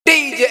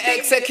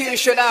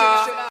Executioner.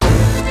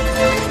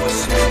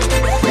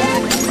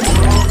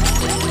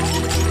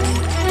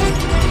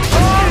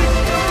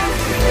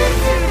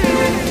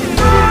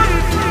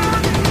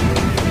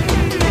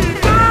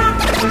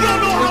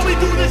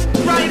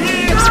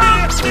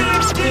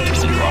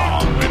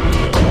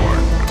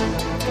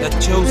 The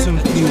chosen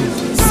few.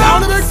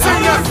 Sound of the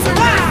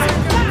singer.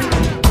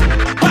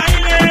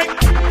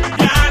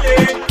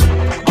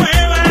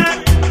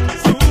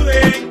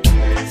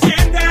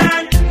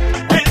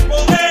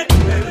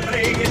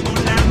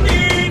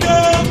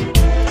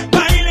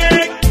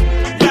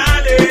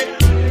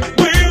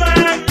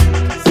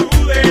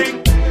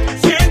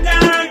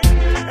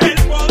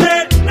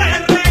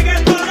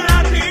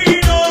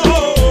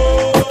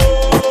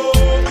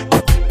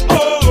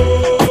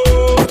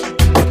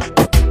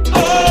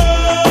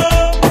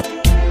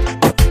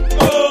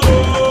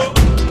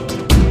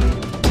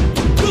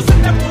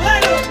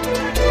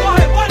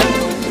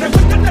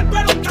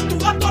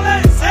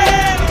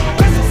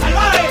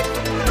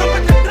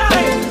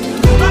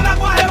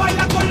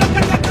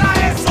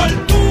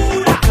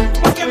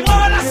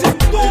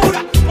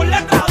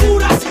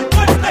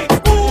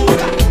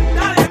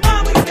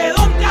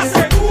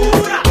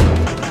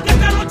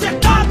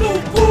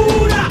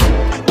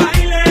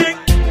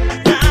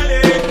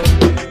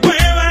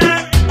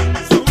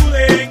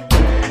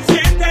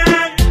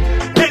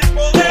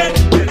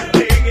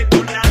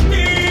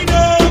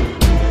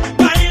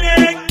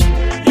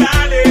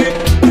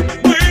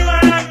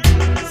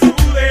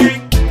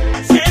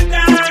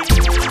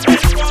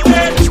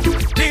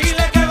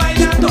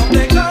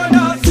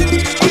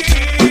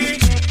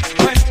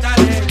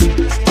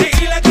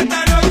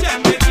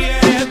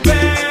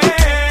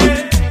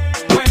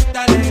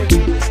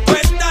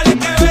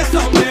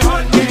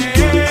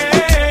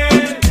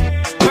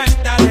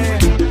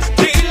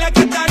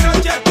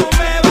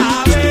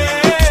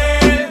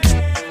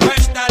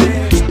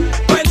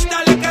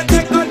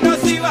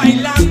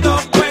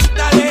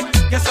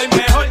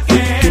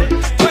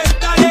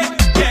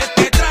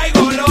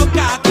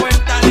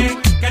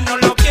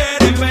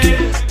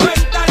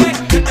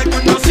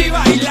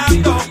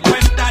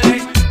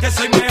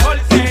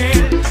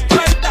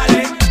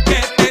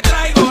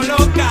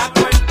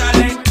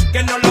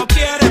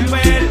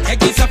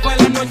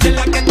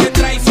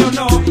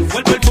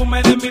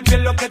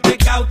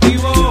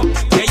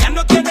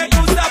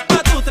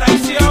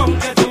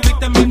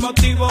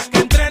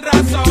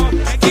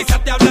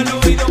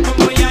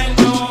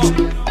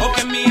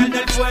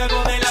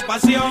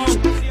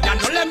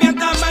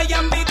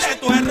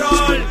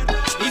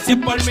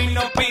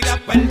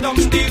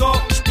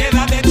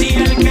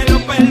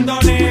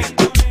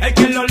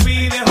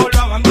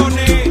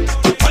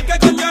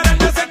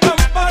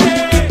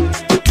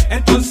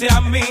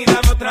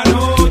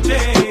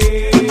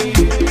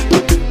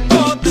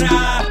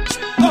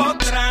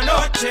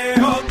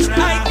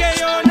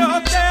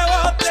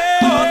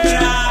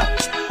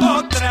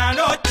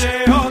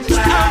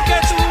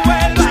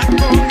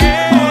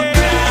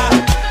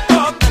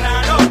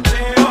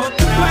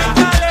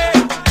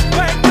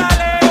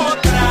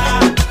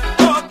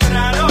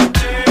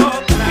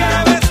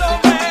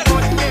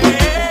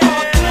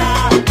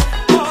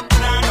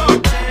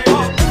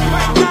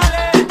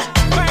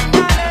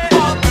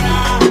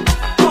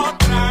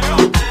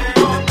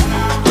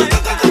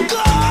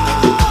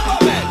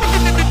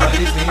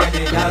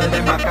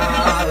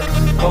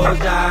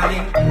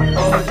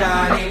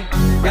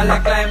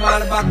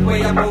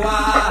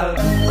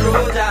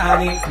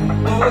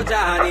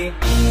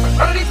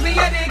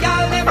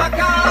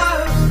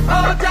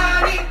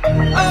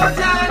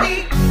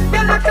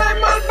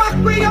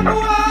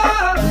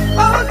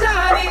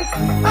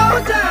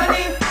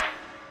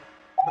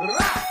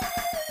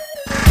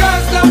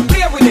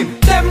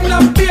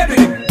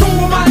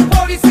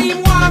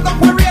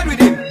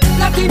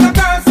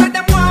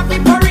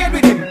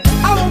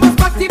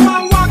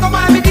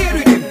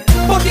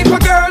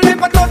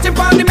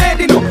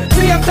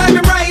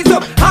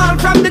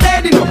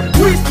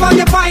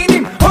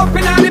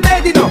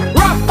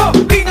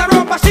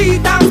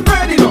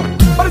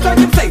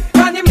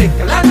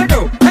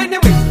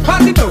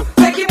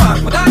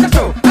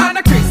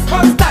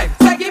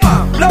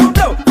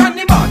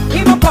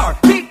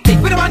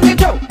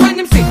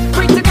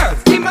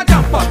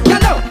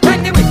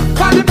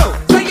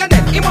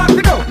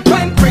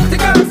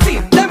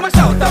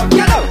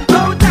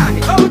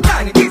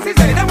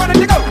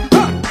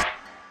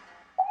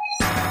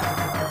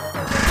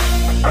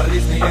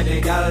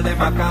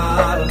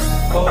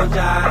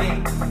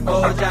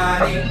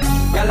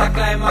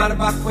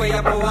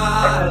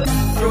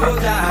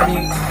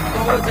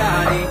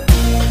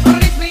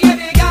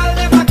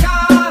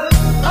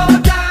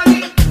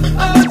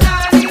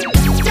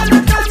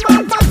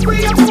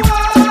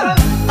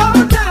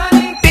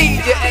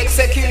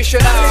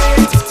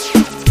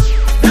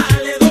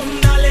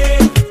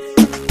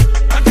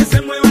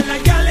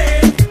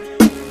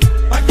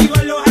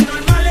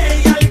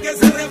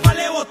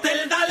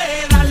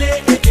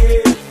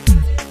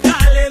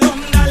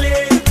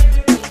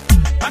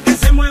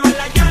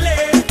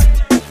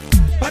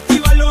 Pa'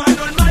 activar los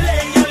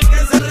anormales y al que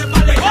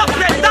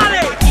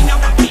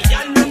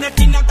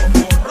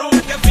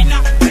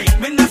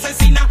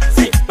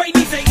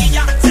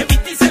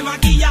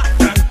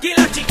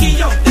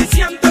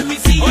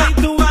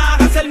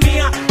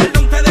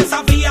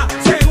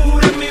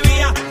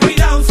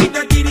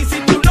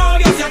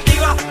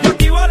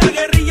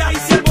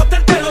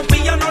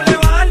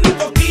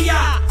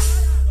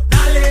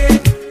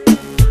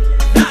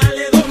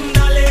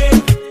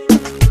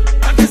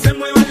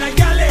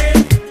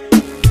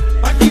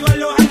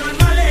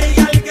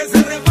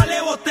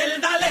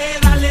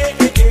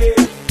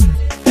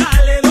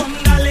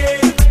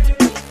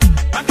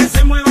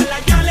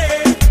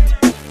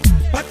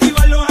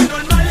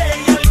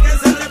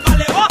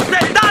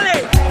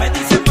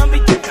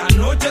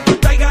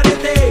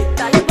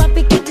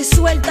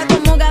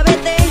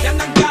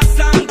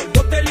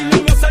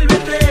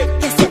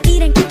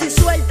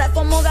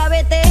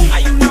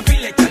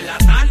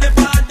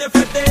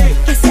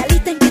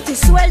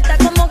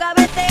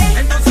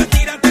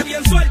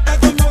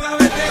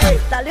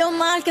Dale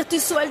Omar que estoy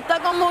suelta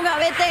como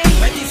gavete.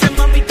 Me dicen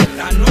mami que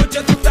esta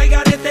noche tú estás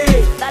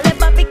garete. Dale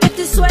papi que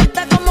estoy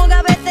suelta como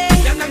gavete.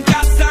 Te andan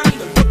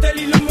cazando el hotel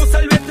y los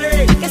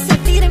mozalbete. Que se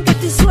tiren que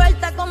estoy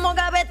suelta como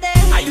gavete.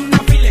 Hay una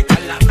fileta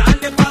en la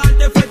tarde para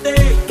darte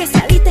fuerte. Que se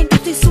alisten que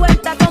estoy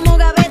suelta como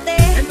gavete.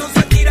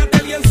 Entonces tírate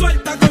bien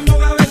suelta como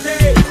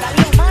gavete.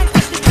 Dale Omar que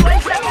estoy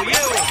suelta como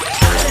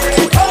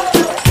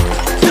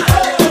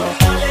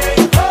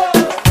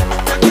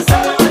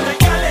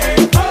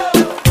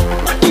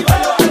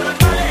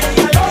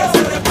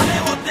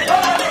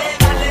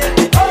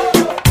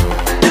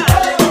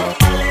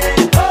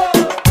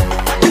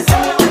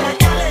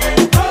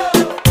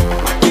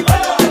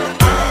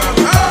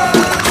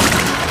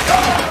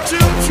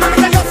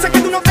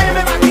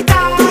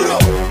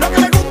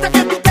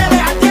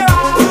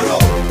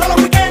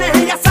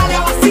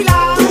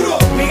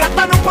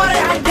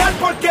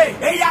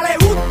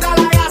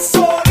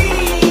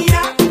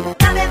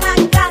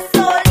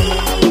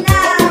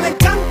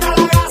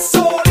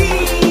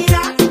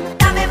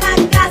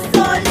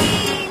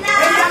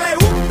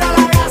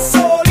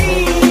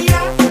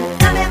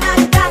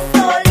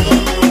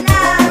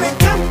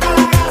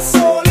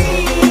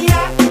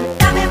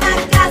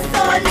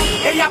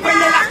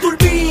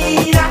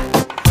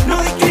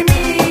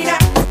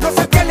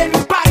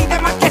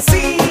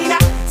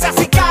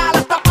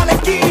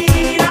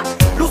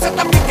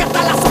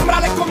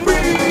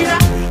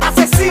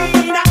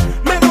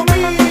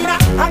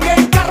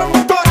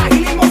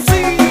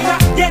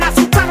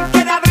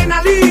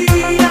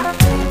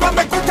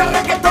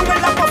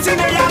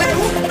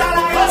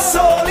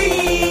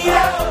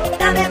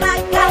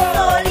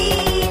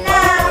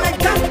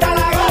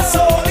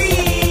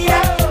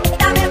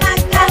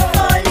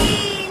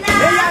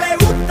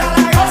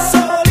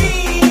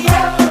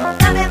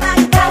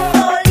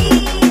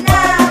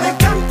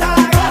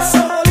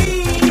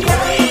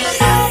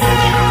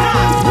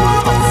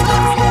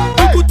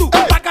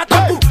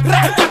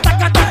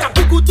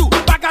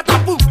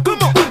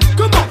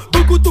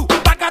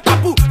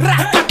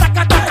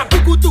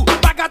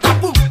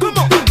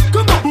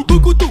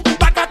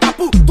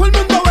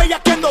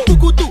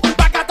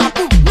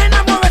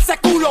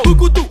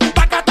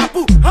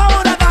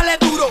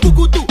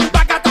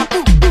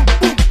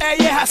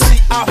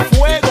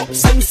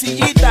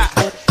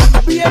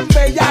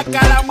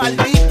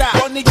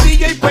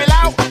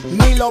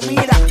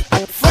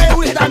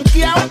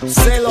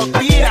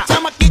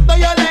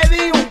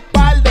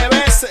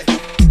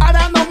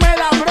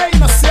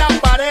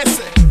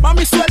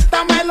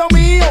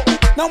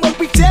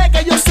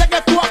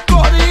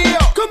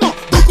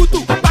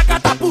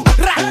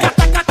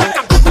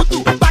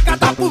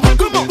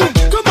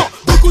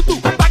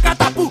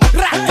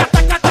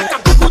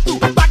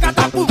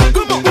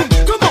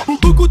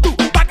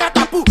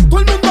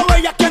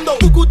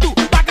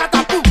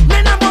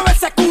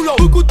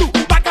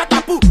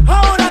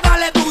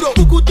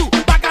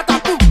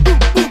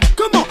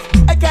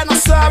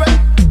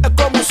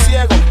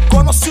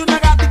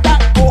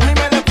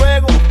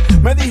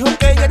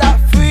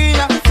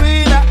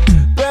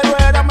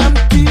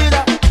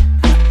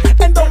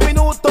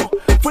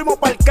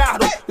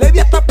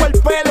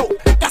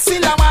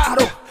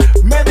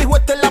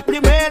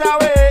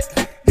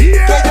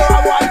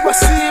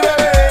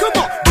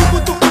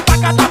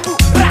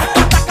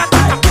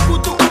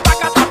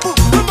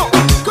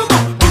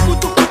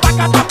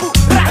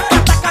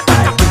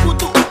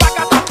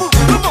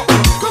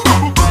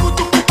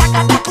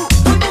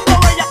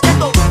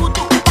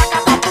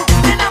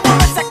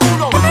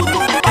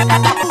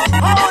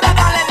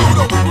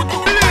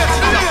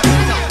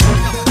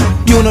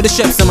The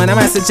chefs, man, I'm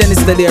Master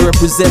Janice that they're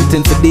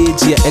representing for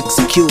DJ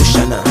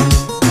Executioner.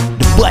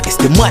 The baddest,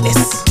 the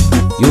maddest.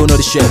 You know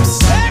the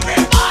chefs.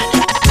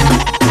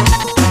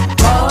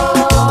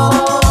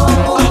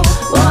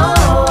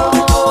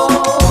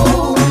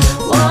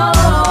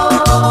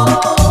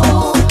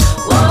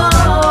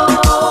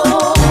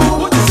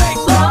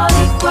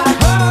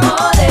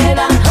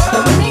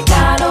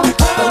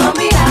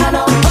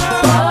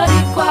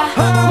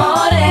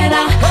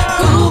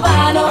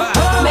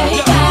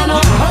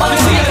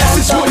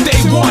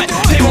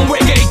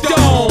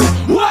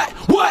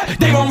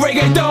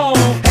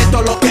 Reggaetone. Esto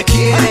es lo que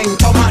quieren,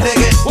 toma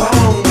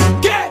reggaetón.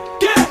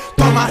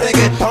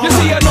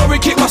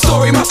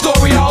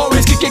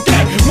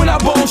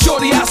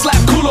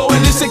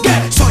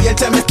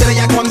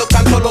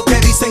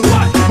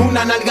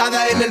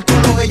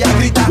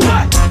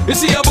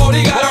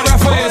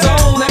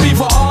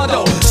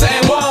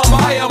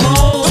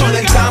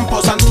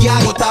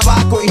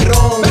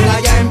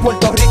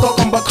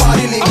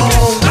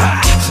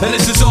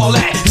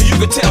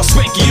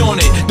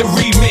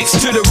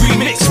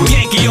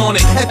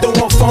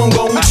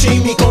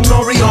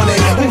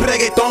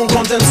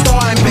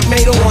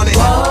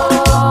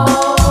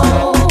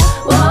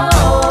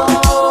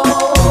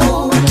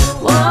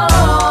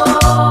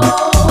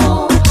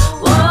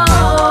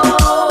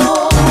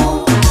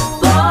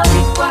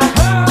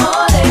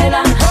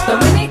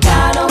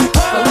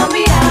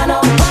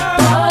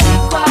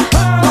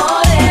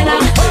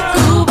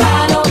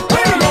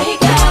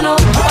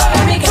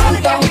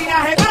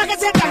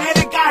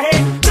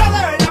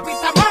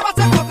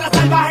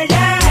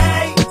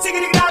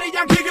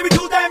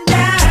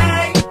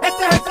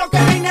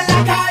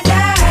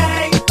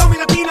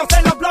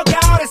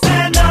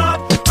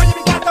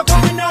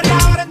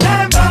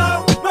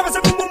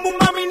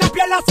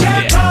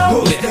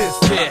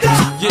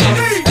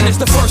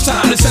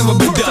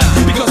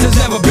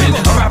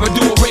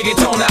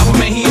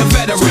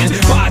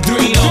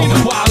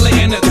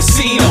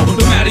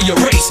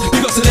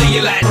 because today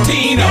you're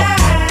Latino.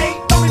 Hey,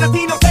 todos mis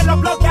latinos en los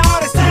bloques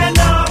ahora stand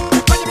up.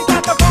 Vaya mi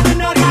canto con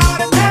menor y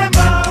ahora en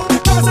dembow.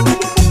 Todo ese boom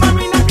boom boom,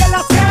 mami, nadie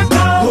la siento.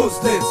 Who's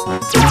this?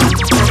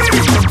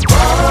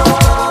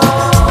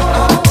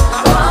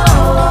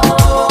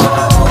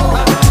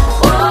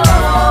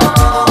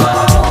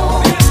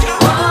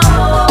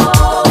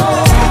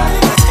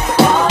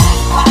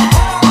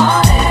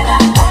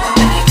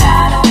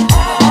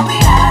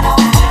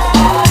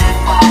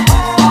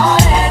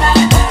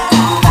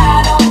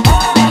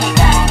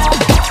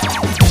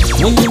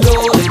 When you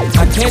roll it,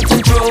 I can't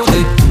control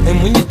it.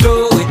 And when you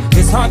throw it,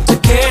 it's hard to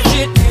catch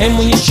it. And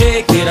when you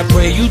shake it, I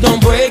pray you don't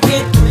break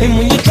it. And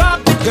when you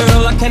drop it,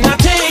 girl, I cannot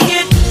take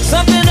it.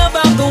 Something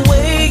about the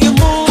way you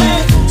move,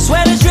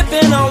 sweat is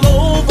dripping all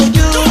over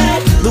you.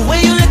 The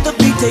way you let the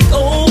beat take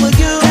over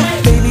you.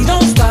 Baby,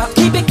 don't stop,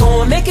 keep it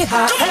going, make it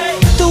hot.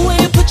 The way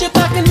you put your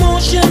back in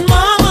motion,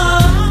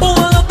 mama. Oh,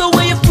 I love the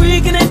way you're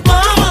freaking it,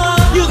 mama.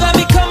 You got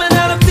me coming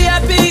out of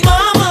VIP,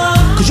 mama.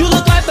 Cause you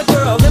look like the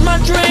girl in my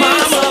dreams,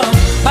 mama.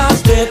 I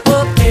step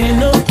up in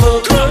the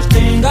club, first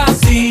thing I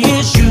see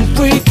is you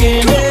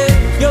freaking it.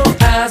 Your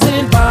eyes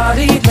and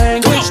body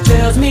language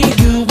tells me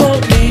you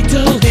want me to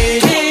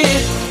hit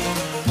it.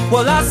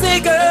 Well, I say,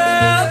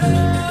 girl,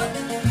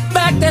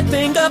 back that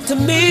thing up to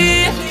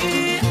me.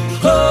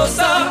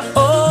 Closer,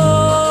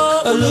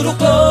 oh, a little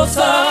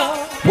closer.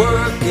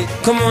 Work it,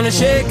 come on and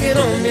shake it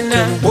on me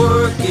now.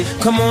 Work it,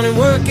 come on and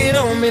work it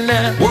on me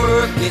now.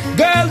 Work it,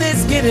 girl,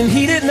 it's getting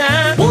heated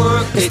now.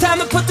 Work it, it's time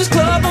to put this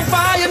club on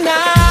fire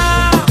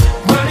now.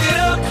 Burn it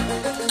up,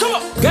 come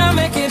on. Girl,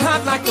 make it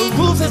hot like the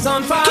roof is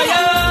on fire.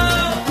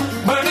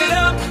 Burn it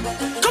up,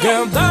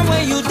 girl, the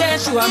way you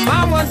dance, you are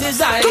my one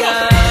desire.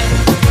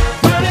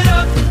 Burn it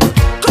up,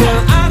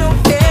 girl, I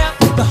don't care,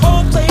 the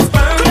whole place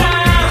burn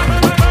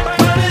down.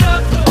 Burn it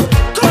up,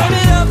 burn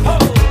it up,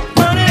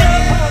 burn it up,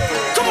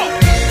 come on.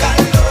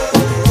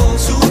 Calor,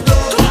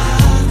 sudor,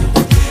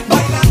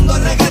 bailando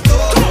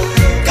reggaetón.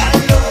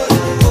 Calor,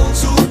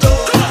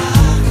 sudor,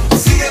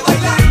 sigue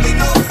bailando y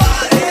no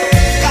pare.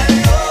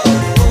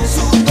 Calor,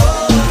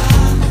 sudor,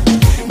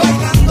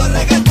 bailando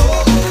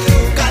reggaetón.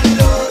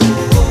 Calor,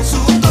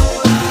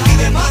 sudor,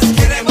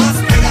 quiere más,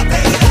 pégate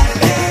y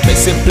dale. Me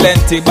see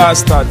plenty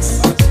bastards,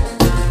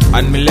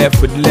 and me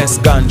left with less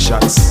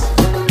gunshots.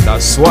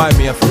 That's why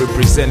me have to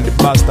represent the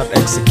bastard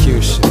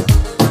execution.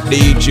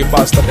 DJ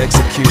Bastard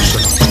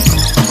Execution.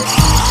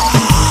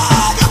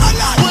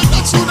 When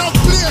that tune not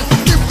play,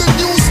 if the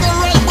news not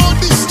right about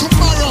this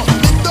tomorrow,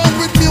 I'm done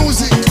with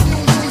music.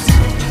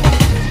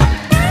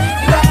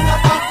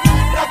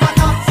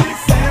 Racata, si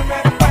se me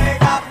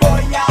pega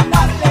voy a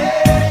darle.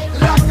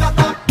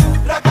 Racata,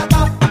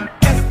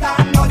 esta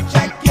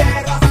noche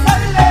quiero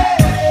hacerle.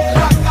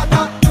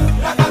 Racata,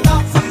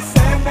 si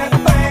se me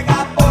pega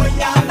voy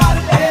a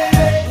darle.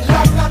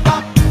 Racata,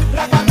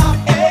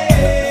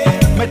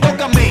 me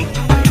toca a mí.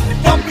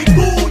 Papi,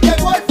 tú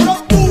llegó el flow,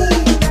 tú.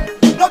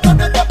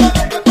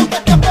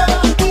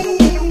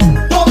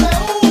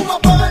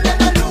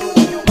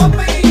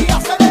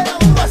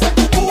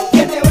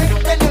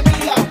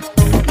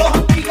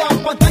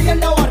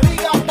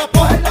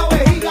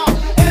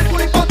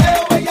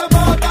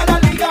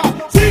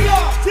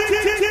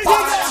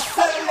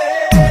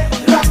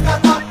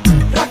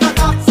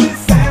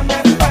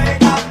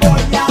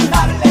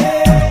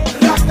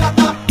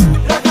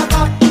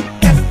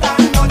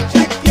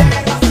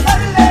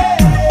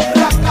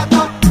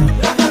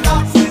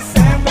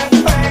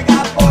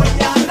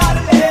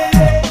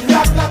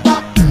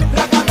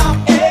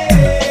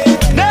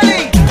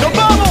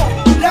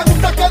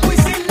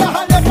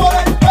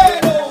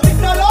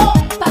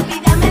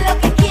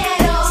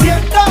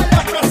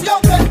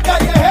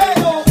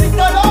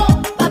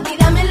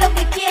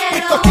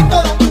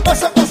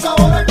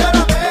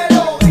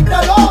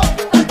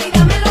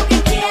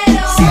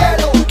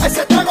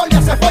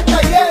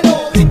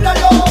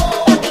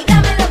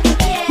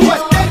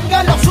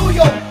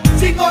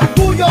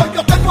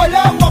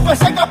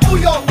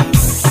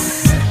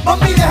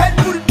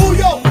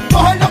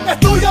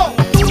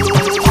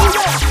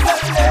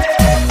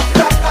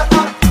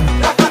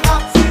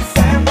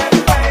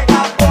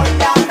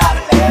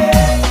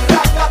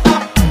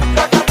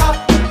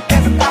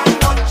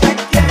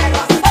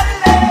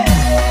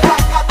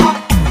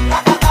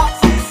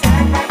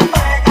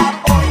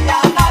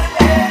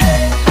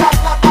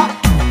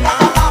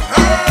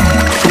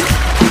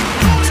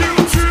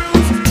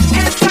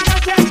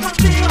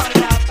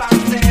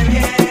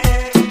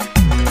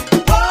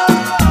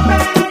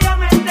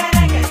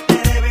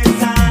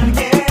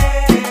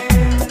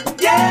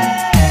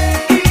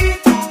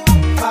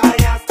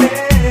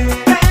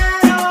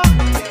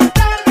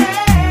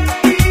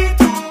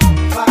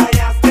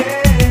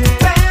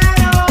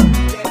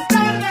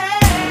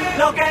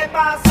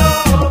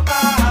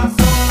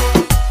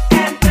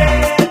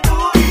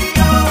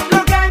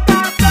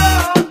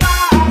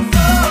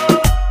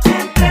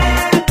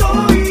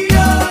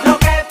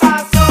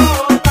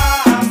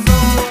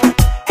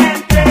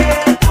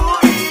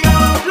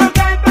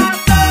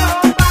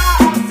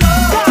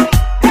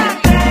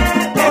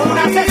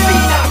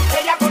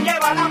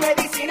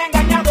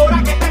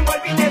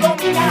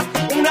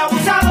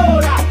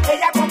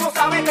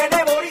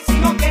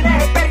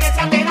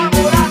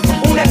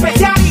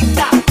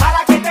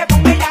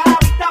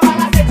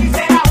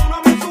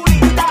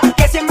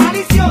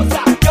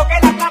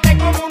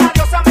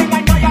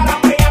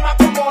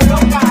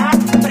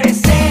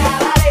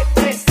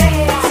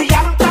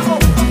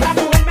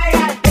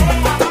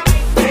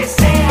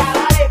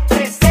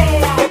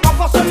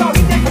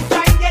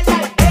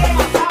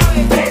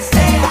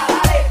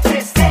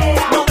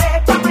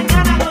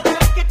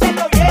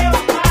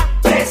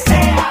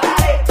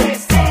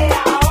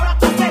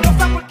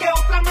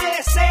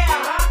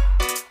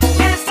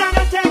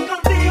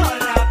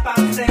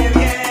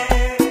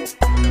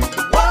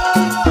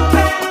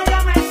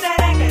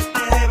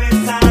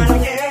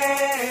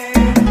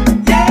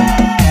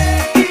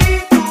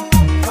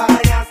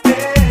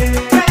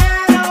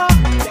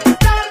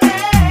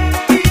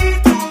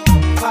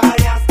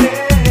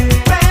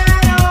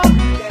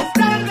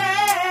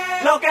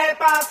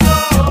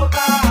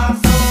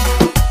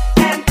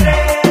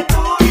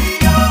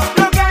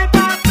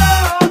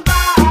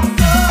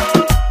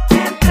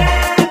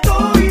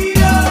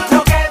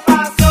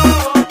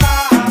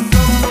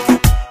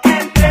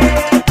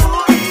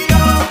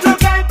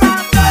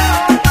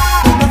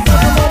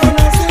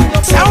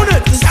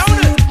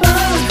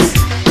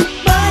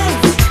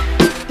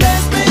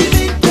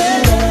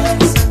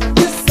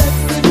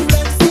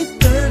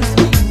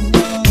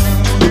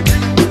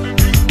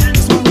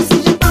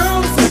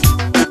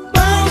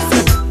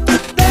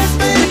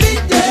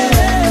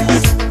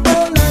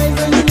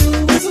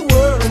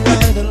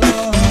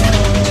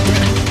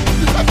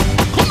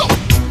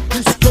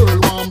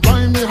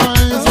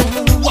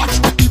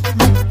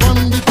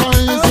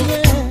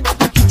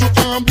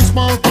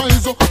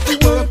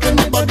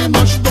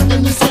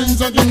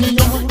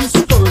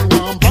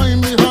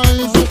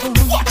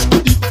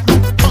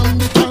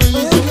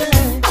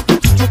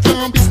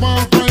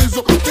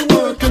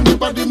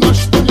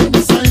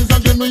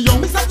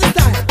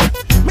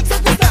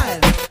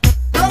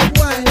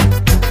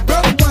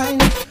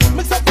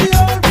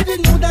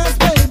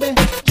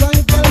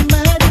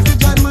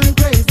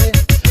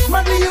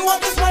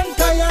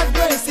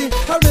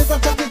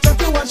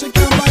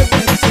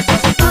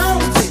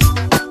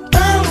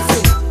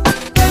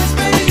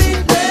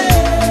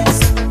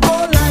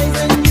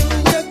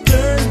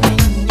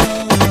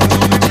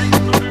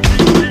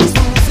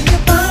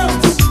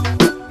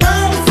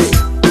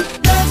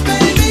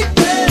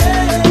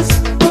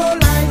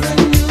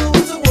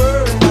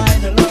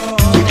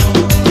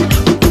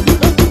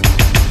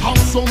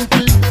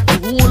 something. The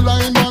whole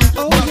line man,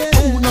 not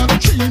two, not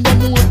three, no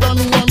more than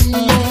one.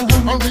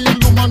 A real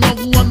woman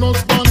have one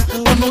husband.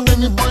 I know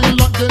any boy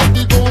like them,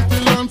 they don't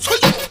feel and so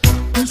you.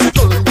 This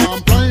girl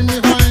want blind me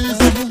eyes.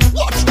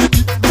 Watch the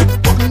dick,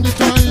 look on the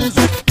ties.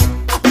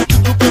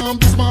 You can't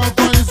be smart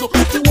eyes.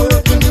 The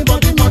work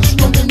anybody match,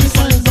 no any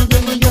size. And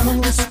then you know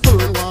this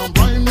girl want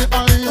blind me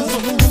eyes.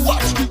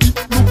 Watch the dick,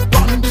 look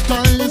on the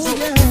ties.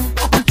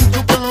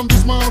 You can't be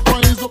smart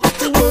eyes.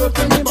 The work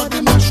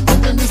anybody match, no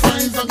any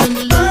size. And then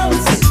you know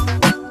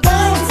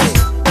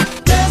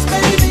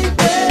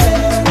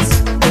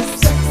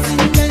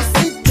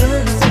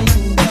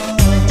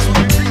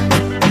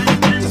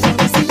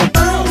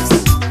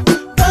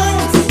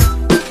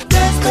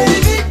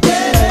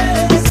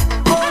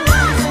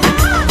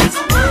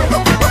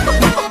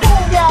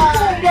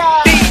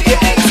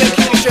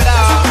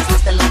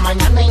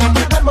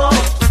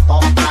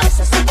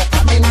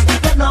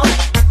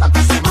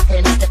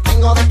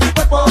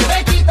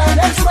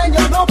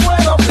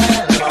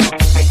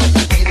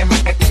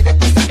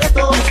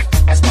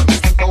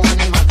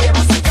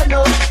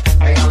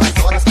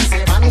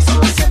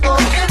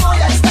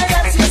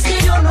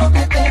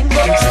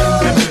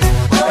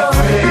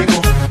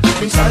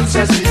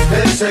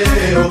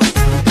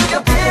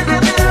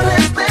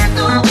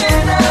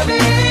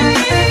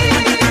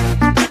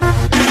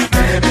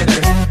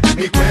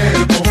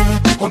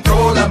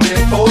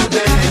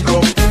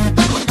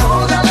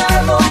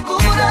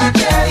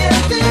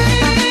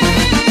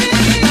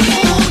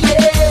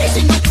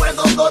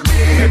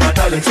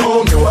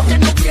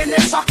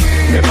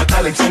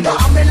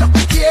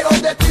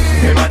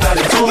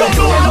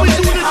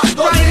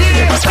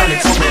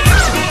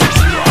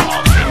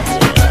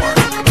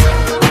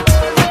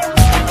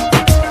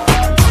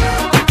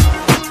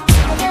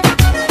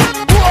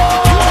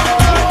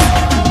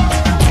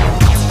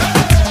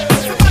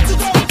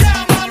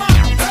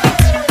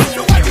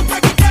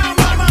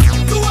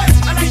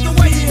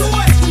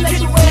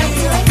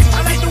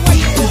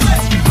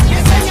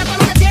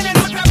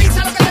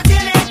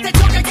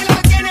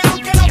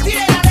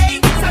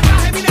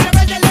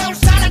Verde, leo,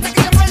 sálate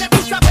que te muerde, tú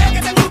sabes que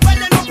tengo un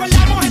verde, no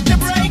perdamos este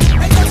break.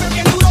 El golpe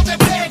bien duro te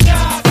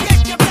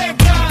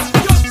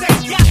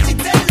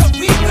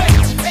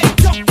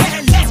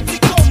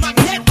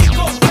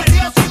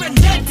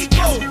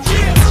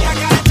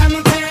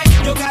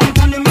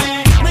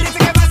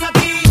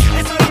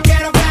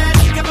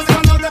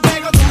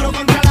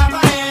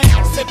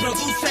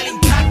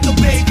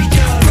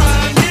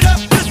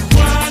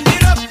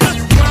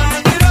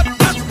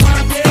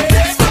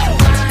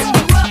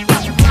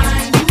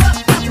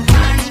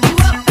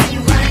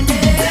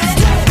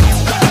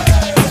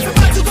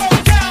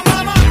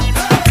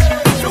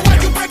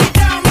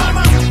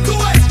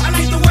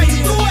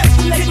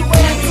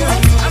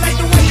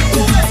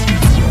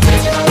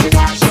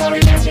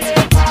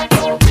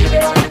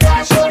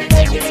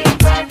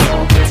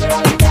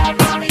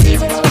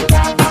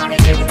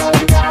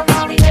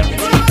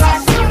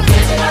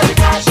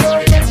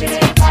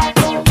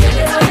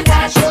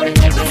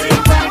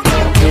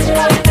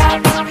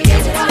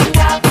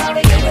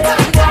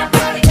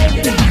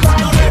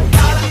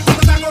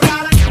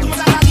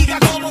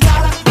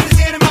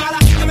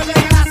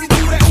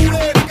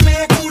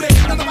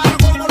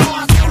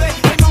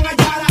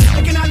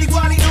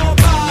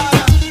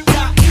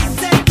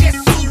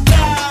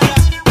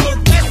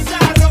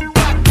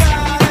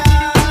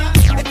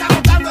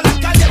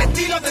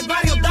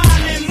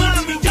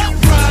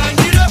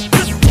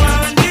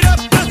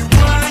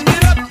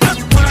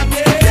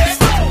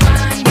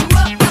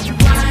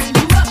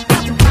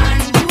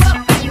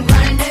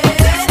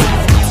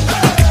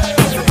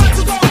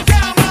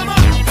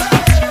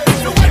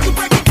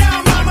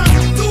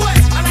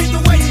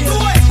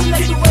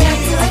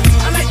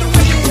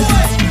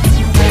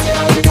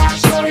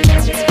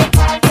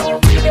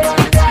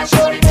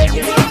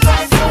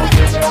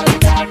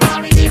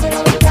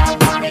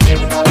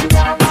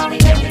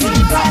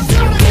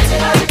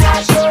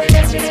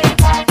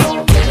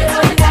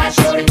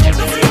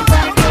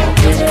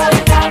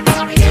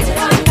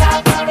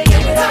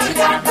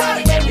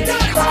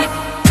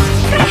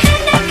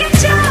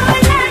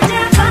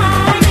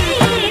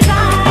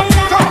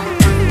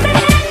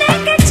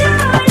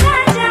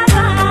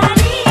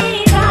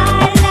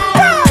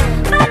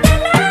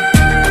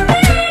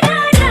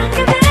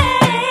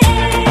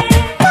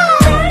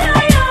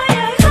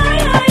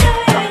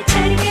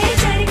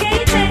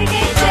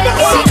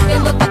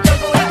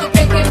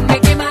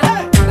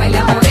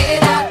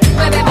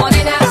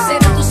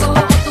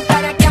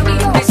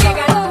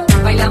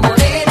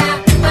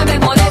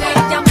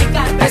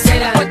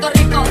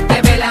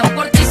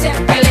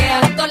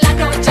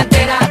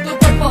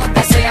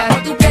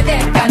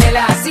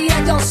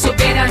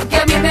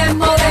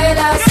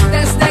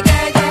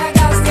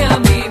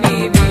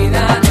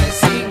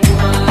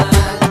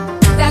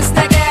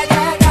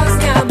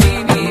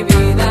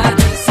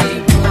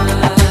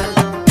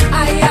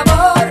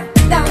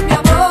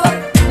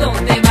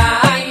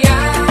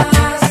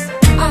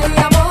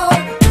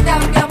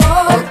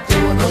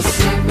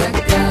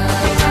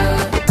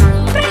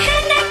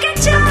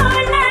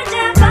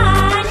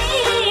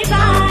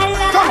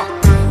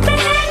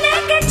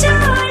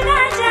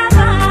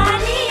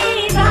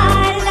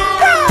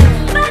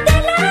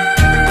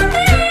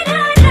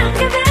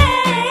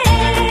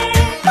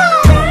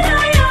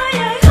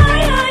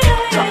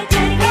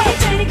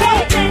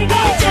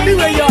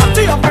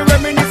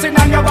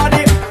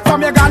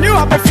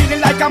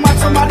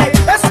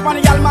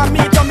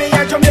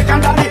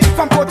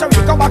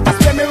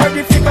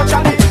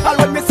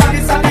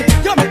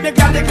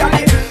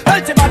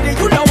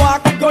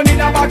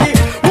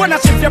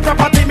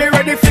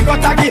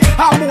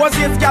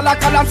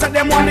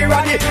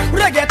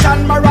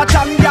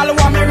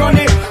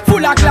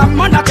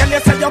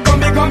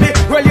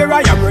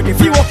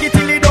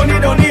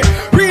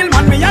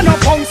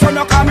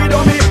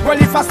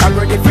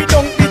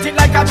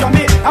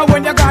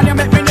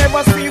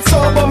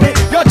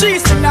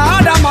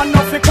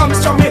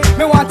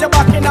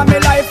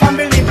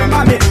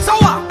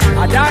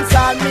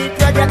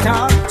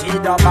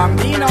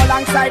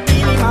alongside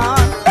Beanie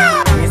Man.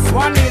 This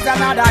one is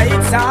another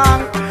hit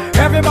song.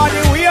 Everybody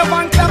wave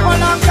and clap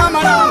along, come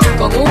along.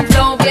 Con un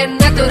flow bien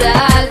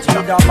natural.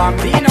 The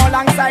Bambino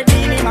alongside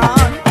Beanie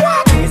Man.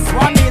 This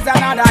one is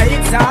another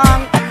hit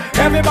song.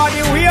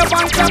 Everybody wave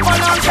and clap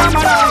along, come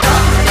along.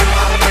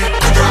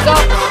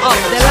 Top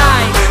of the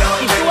line.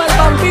 Y tú el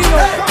Bambino.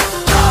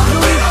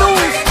 Louis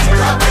Tunes.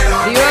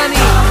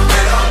 Divani.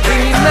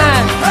 Billy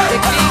Man. The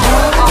king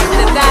of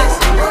the dance.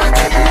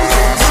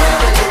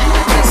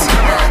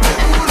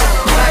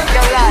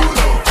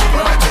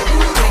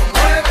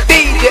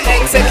 DJ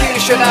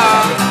Executioner.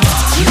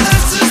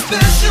 It's a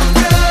special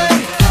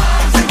night.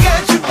 I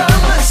got you by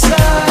my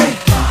side.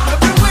 I've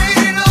been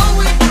waiting all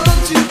week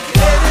long to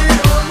get it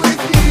on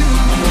with you.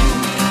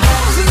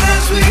 So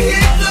as we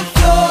hit the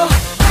floor,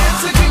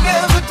 it's like we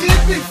never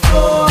did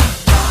before.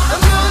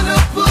 I'm gonna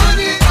put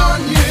it on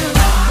you,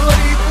 put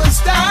it for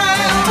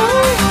style.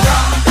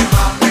 Drop it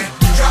on me,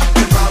 drop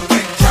it on me,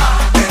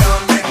 drop it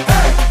on me,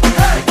 hey,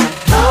 hey.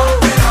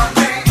 Drop it on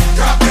me,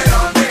 drop it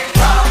on me,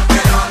 drop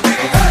it on me,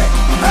 hey,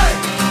 hey.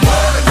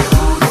 Muévete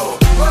duro,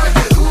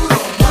 muévete duro,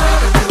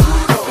 muévete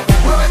duro,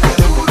 muévete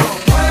duro,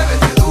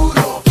 muévete duro,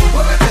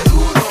 muévete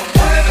duro,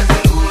 muévete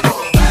duro,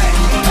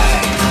 hey,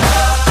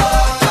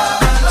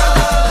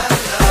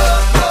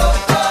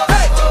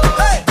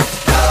 hey.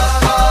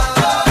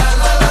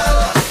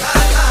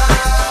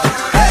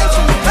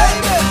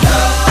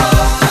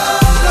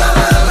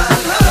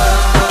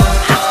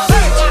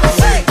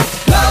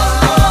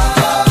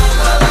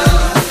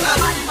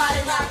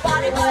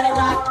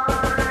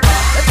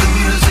 Let the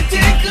music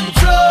take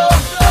control.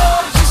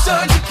 She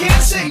starts, you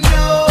can't say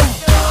no.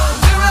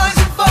 Your eyes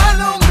and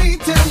follow me,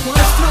 te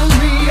muestro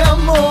mi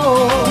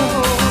amor.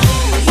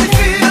 We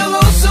feel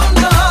oh so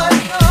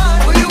nice.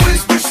 Will you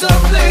whisper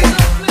softly?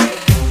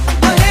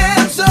 My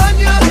hands on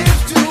your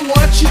hips to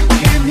watch you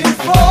give me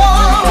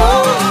fall.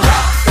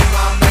 Drop it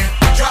on me,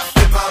 drop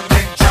it on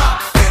me,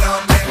 drop it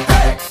on me,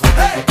 hey,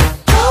 hey.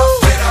 Drop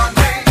it on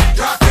me,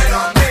 drop it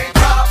on me,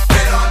 drop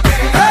it on me,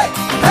 hey,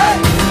 hey.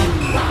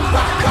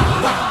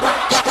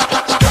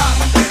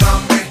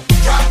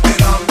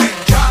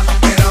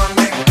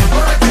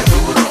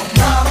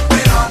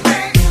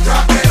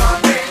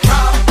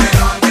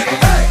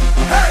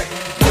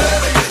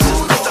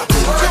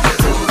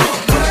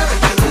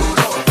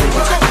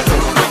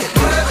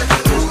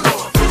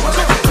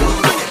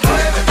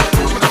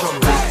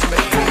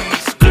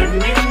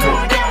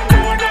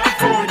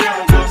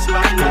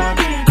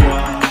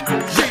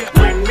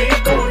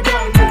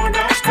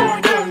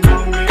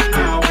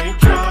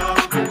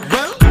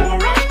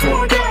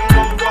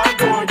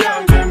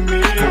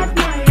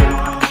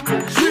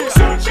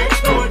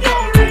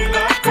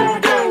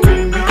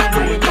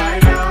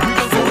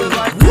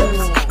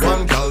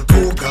 One gal,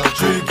 two gal,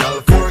 three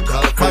gal, four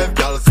gal, five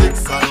gal, six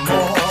and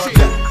more.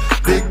 Yeah.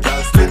 Big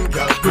gal, slim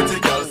gal, pretty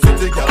gal,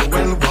 city gal,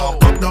 well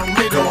walk up down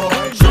me door.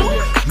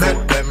 Let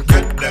them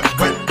get them,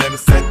 wet them,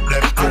 set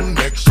them, and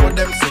make sure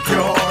them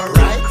secure.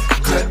 Right?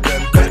 Jet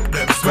them, pet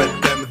them, sweat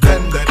them,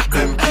 then let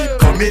them keep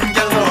coming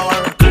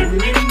galore. Give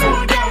me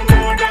more than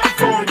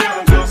 4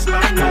 girls, just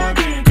like no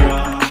big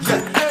girl.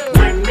 Yeah.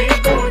 When me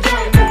go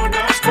down, more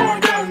than 4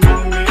 girls, know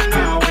me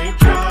now we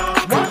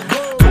drop.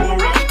 More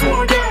and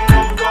more girls,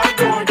 over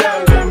go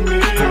down, let me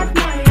have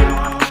my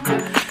arm.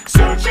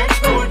 Search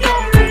explore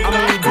your real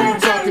life. We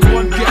talking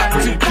 1 gal,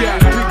 2 gal,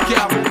 3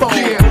 gal, 4.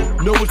 Yeah,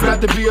 know it's about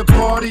to be a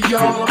party,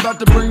 y'all. I'm about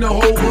to bring the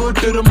whole hood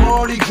to the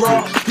Mardi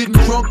Gras. Getting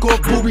drunk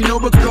off booby, no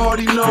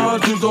Bacardi, nah.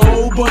 There's a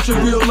whole bunch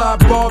of real life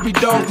Barbie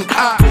dolls that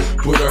I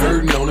put a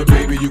hurtin' on it,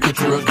 baby, you can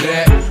trust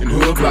that. And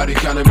hood body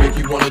kinda make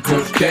you wanna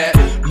touch that.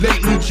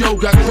 Lately, Joe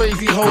got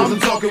crazy hoes. I'm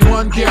talking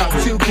 1 gal,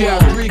 2 gal,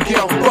 3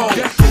 gal, 4.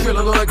 Feel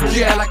a little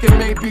gal, like it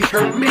maybe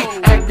hurt me.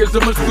 Actors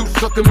in my suit,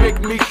 so can make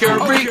me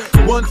curry.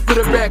 One's for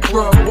the back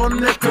rub, one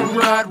that can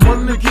ride,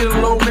 one to get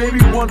low,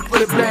 maybe one for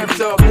the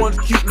bathtub. One's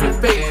cute in the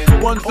face,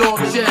 one's all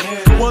chest,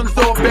 one's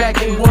all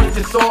back, and one's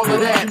just all of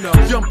that.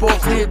 Jump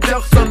off here,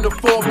 tell son to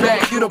fall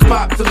back. Hit a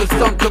pop till the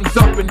sun comes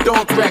up and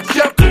dawn cracks.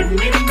 Yep. Give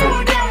me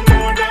more than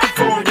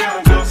 4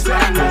 girls, just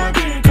like no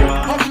big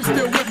girl. Hope you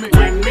still with me.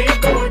 When me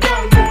go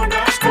down, more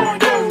than 4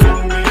 girls, know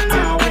me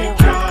now we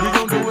drop. We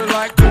gon' do it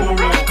like More and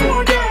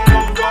more girls,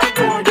 over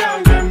go down,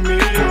 let me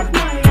have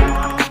my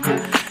arm.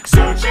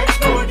 Search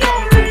explore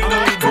your real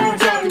life, go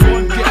down, me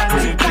now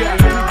we drop.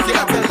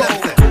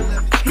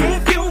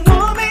 If you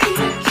want me,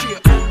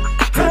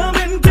 come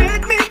and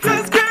get me,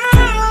 'cause girl,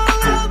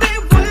 I'll be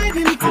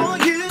waiting for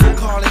you.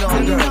 Call it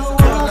on, You girl. know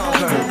Call it on, all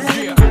girl. that.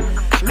 Yeah.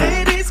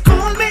 Ladies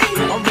call me,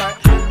 Alright.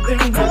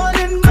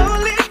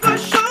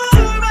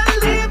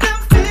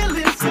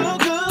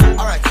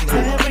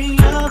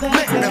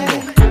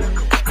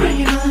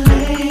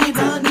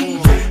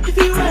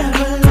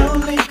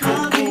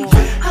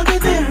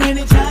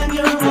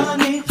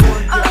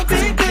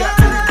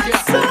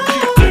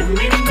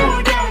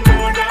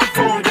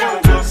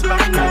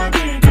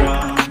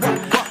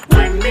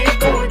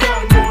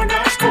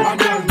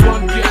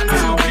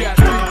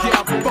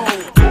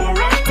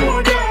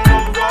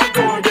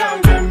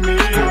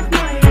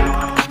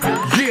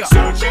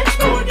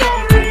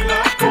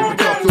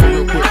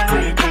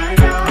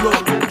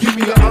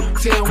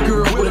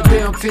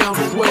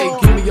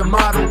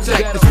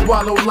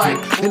 swallow like.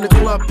 In the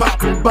club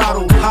popping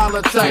bottles,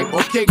 holler type.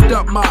 Or caked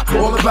up my,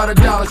 all about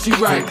 $1, she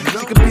right.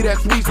 She could be that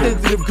sweet,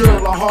 sensitive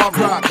girl, a hard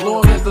rock.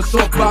 Long as the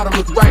soft bottom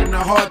looks right in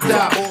a hard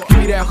top. Give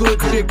me that hood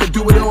chick to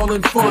do it all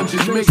in fun.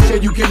 Just make sure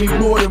you give me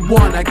more than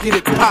one, I get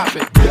it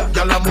poppin'.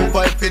 Y'all a move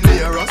if you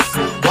near us.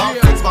 Walk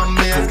flex from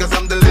me cause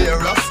I'm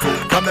delirious.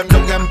 From them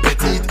young and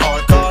petite or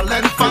tall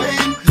and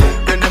fine.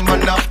 Then them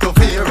man have to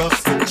fear us.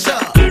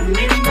 Sure. Give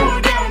me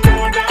more than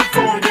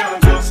 4, girl,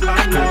 just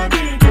like no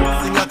big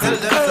one. Sing I tell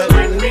them say.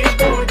 Bring me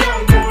more than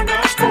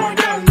 4,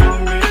 girl,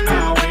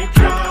 now we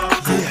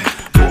cross.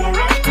 More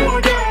and more,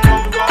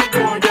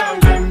 girl,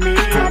 let me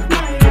have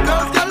my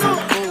heart.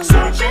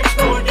 Search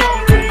explore, girl,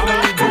 real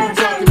and good,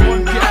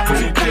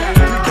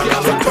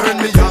 Girl, turn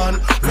me on.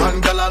 One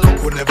girl alone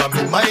could never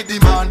meet my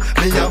demand.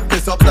 Me have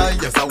this up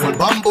like yes, I will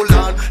bamboo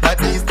land. Like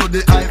these to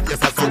the hive,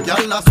 yes, I saw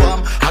girl a swam.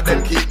 And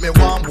them keep me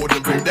warm,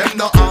 wouldn't bring them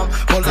no harm.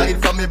 Polite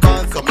from me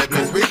band, so me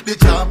bless with the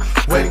charm.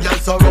 When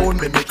girls surround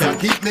me, me can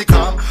keep me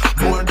calm.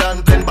 More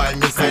than 10 by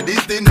me side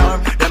is the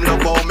norm. Them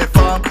love how me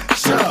farm,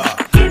 sure.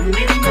 Give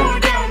me more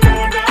than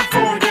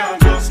 4, girl,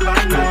 just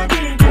like no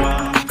big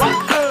one.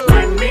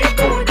 When me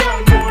go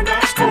down, more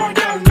than 4,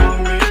 girl, now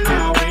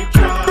we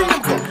cross.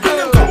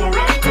 More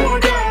and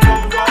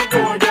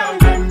more, girl,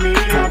 let me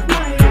have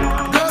my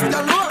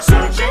heart.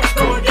 Search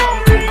explore, girl,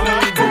 real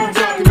and good,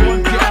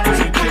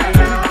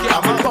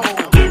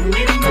 give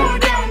me more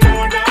than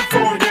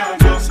 4, girl,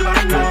 just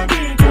like no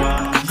big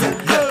one.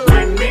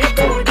 When me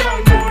go down,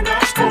 more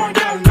than 4,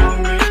 girl, now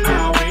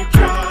we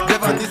cross.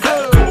 Give her this up.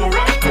 More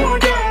and more,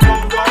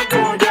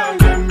 girl,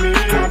 let me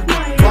have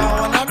my heart.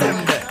 One of them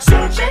there.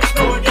 Search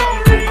explore, girl,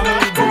 real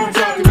and good,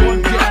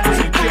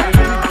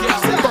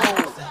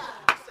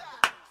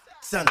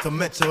 Santo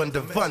Metro and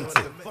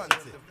Devante.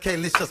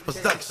 K-Licious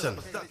Production.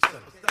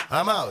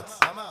 I'm out.